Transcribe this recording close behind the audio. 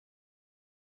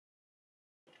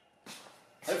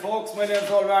Hi folks, my name is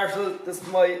Noel Marshall. This is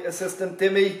my assistant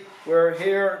Timmy. We're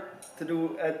here to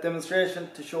do a demonstration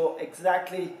to show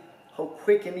exactly how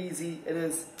quick and easy it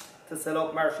is to set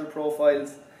up Marshall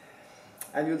profiles,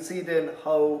 and you'll see then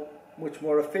how much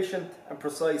more efficient and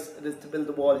precise it is to build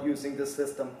a wall using this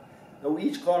system. Now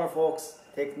each corner, folks,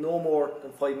 takes no more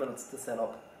than 5 minutes to set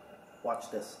up. Watch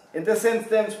this. In this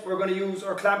instance, we're going to use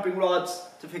our clamping rods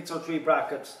to fix our 3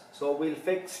 brackets. So we'll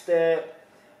fix the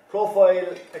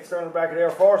profile external bracket here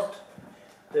first.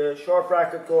 The short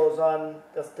bracket goes on,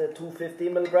 that's the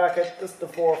 250mm bracket. This is the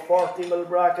 440mm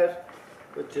bracket,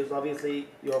 which is obviously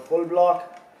your full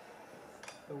block.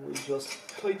 And we just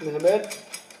tighten him in,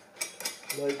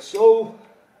 like so.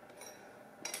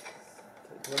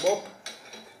 Tighten him up.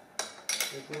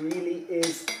 It really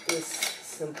is this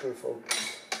simple,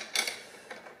 folks.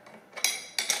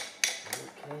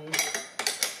 Okay.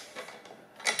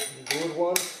 Good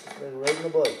one, like riding a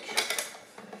bike.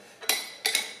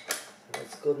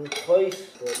 That's good and tight,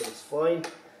 so that's fine.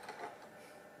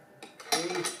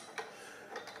 Okay.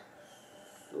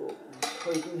 So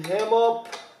tighten him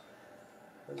up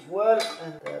as well,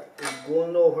 and that is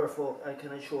going nowhere, folks, I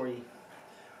can assure you.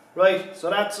 Right, so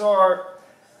that's our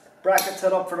bracket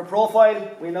set up for the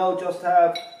profile. We now just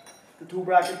have the 2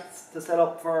 brackets to set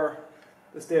up for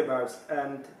the stay bars,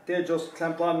 and they just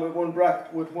clamp on with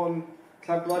one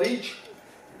clamp rod each,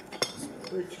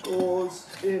 which goes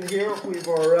in here. We've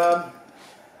our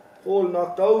hole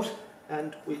knocked out,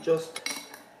 and we just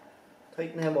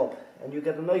tighten him up, and you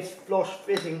get a nice flush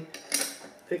fixing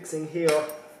here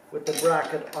with the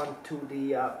bracket onto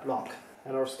the block.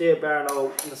 And our stay bar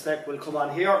now in a sec will come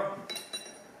on here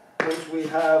once we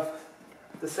have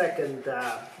the second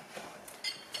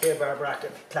stay bar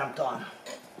bracket clamped on.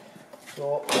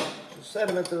 So just set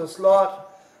them into the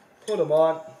slot, put them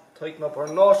on, tighten up our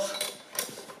nut.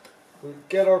 We'll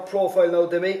get our profile now,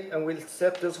 Demi, and we'll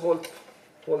set this whole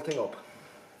thing up.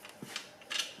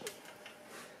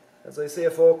 As I say,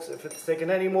 folks, if it's taken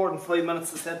any more than 5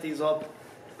 minutes to set these up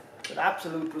with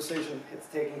absolute precision, it's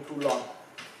taking too long.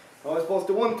 Now I suppose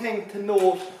the one thing to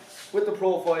note with the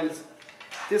profiles,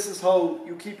 this is how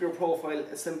you keep your profile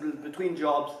assembled between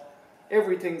jobs.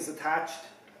 Everything's attached,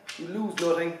 you lose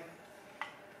nothing.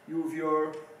 You have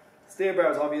your stay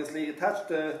bars obviously attached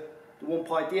to the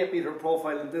 1.8 meter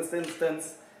profile in this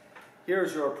instance.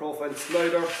 Here's your profile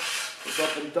slider, it's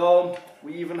up and down.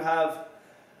 We even have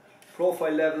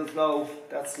profile levels now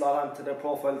that slot onto the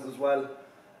profiles as well.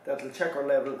 That'll check our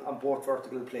level on both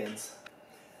vertical planes.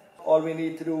 All we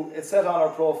need to do is set on our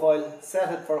profile,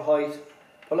 set it for height,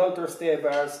 pull out our stay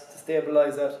bars to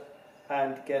stabilize it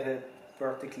and get it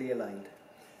vertically aligned.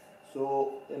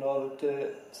 So in order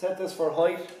to set this for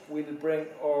height, we'll bring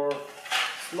our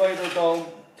slider down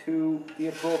to the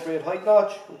appropriate height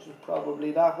notch, which is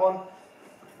probably that one.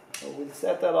 So we'll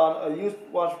set that on. I'll use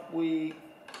what we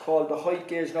call the height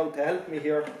gauge now to help me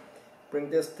here. Bring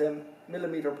this to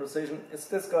millimeter precision. It's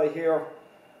this guy here,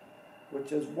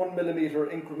 which is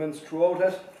 1mm increments throughout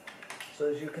it. So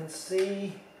as you can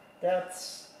see,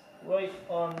 that's right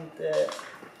on the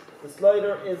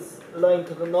slider is aligned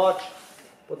to the notch,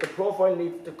 but the profile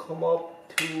needs to come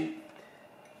up to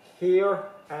here,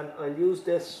 and I'll use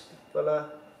this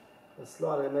fella and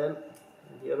slot him in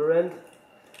the other end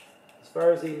as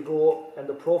far as he'll go, and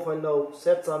the profile now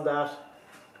sets on that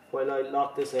while I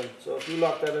lock this in. So if you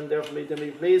lock that in there for me,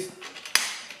 Timmy, please.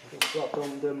 Just drop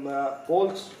down them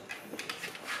bolts,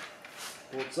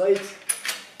 both sides.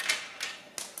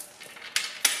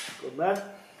 Good man.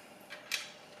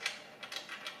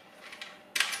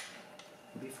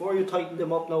 Before you tighten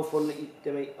them up now fully,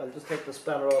 Timmy, I'll just take the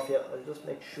spanner off you. I'll just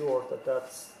make sure that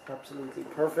that's absolutely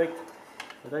perfect.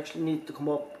 It actually needs to come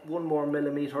up 1 more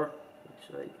millimeter, which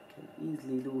I can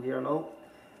easily do here now.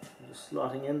 I'm just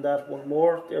slotting in that 1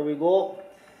 more. There we go.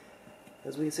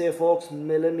 As we say, folks,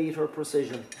 millimeter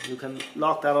precision. You can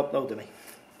lock that up now, Timmy.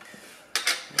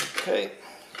 Okay.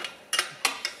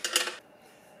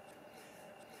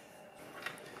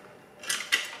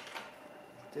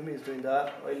 Timmy's doing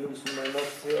that. I loosen my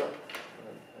nuts here.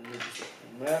 I'll loosen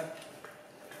them there.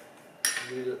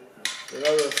 We'll get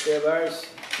out our stay bars.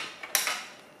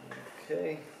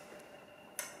 Okay.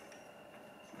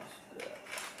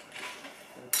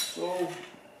 Like so.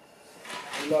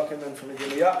 You lock him in for me,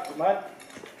 Jimmy. Yeah, good man.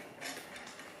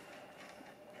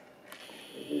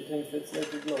 Everything fits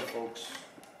like a glove, folks.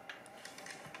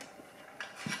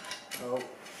 Now,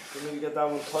 then we'll get that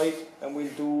one tight, and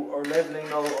we'll do our leveling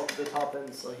now up to the top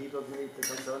end, so he doesn't need to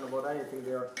concern about anything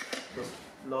there. Just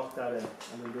lock that in,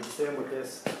 and we'll do the same with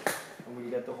this, and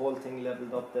we'll get the whole thing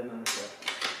leveled up then and so.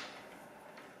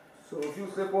 So if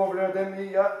you slip over there, then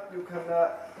yeah, you can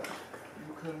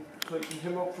You can tighten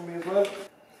him up for me as well.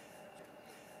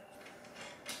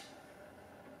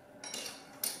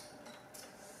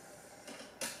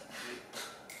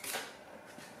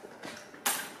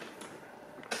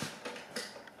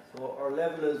 So our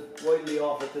level is widely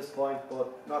off at this point,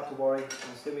 but not to worry.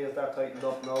 As soon as that tightened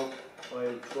up now,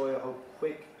 I'll show you how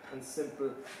quick and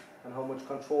simple and how much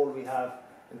control we have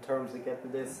in terms of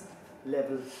getting this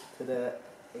level to the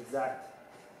exact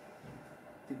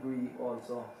degree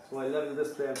also. So I level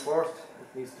this plane first.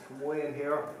 It needs to come way in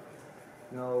here.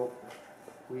 Now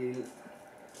we'll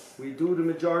do the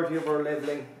majority of our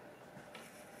leveling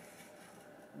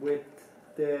with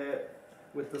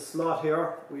the slot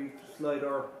here. We slide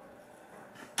our,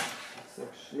 it's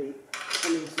actually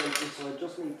pulling something, so I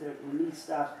just need to release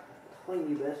that a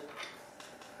tiny bit.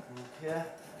 Okay.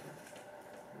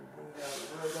 Bring that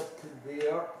right up to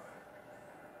there.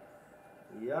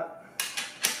 Yeah.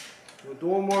 So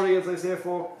don't worry, as I say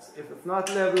folks, if it's not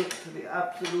level to the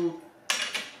absolute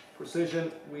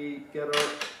precision, we get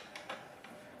it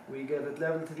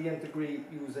level to the nth degree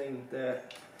using the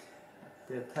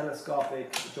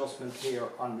telescopic adjustment here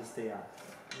on the stay arm.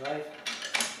 Right?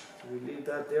 So we leave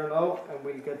that there now, and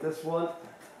we'll get this one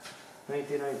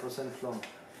 99% plumb.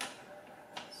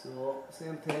 So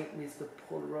same thing, needs to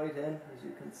pull right in, as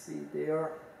you can see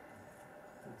there.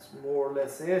 That's more or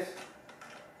less it.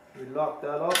 We lock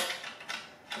that up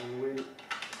and we'll give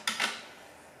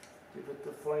it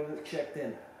the final checked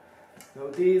in. Now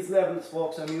these levels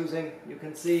folks I'm using, you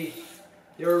can see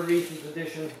they're a recent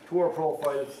addition to our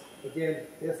profiles. Again,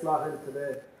 they slot into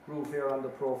the groove here on the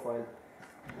profile.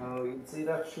 Now you can see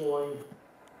that showing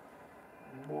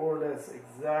more or less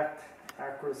exact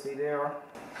accuracy there.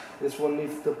 This one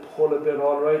needs to pull a bit,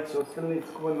 alright, so it still needs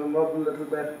to go in and rub a little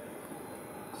bit.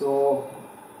 So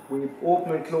we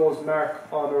open and close mark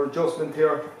on our adjustment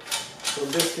here. So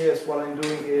in this case what I'm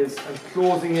doing is I'm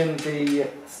closing in the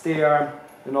stay arm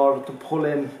in order to pull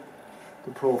in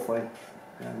the profile.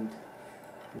 And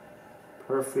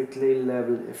perfectly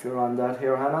level if you're on that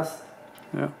here, Hannes.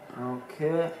 Yeah.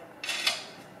 Okay.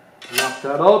 Lock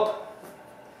that up.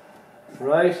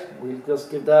 Right, we'll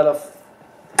just give that a...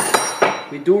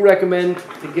 We do recommend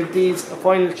to give these a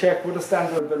final check with a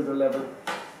standard builder level,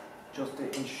 just to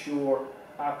ensure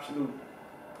absolute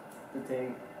the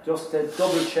thing, just to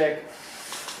double check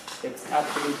it's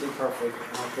absolutely perfect,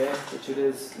 okay, which it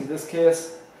is in this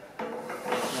case,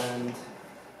 and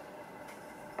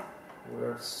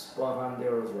we're spot on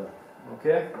there as well,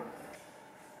 okay.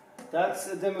 That's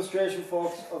a demonstration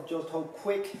folks of just how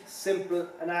quick, simple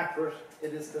and accurate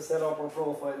it is to set up our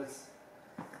profiles.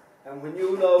 And when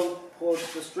you now put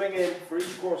the string in for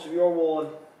each course of your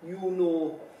wall, you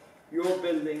know you're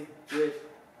building with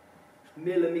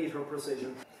millimetre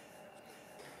precision.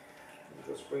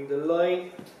 You just bring the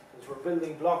line, because we're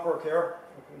building blockwork here,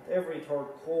 with every third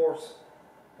course,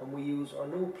 and we use our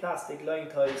new plastic line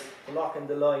ties to lock in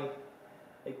the line.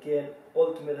 Again,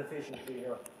 ultimate efficiency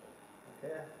here.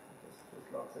 Okay,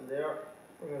 just locks in there,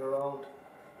 bring it around,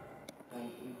 and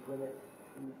we bring it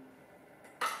to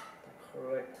the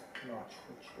correct notch,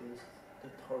 which is the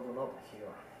third one up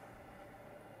here,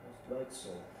 just like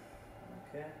so.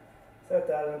 Okay, set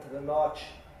that into the notch,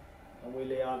 and we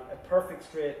lay on a perfect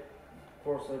straight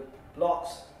course of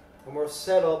blocks, and we're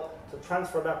set up to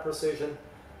transfer that precision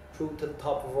through to the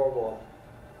top of our wall.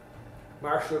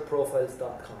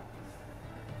 MarshallProfiles.com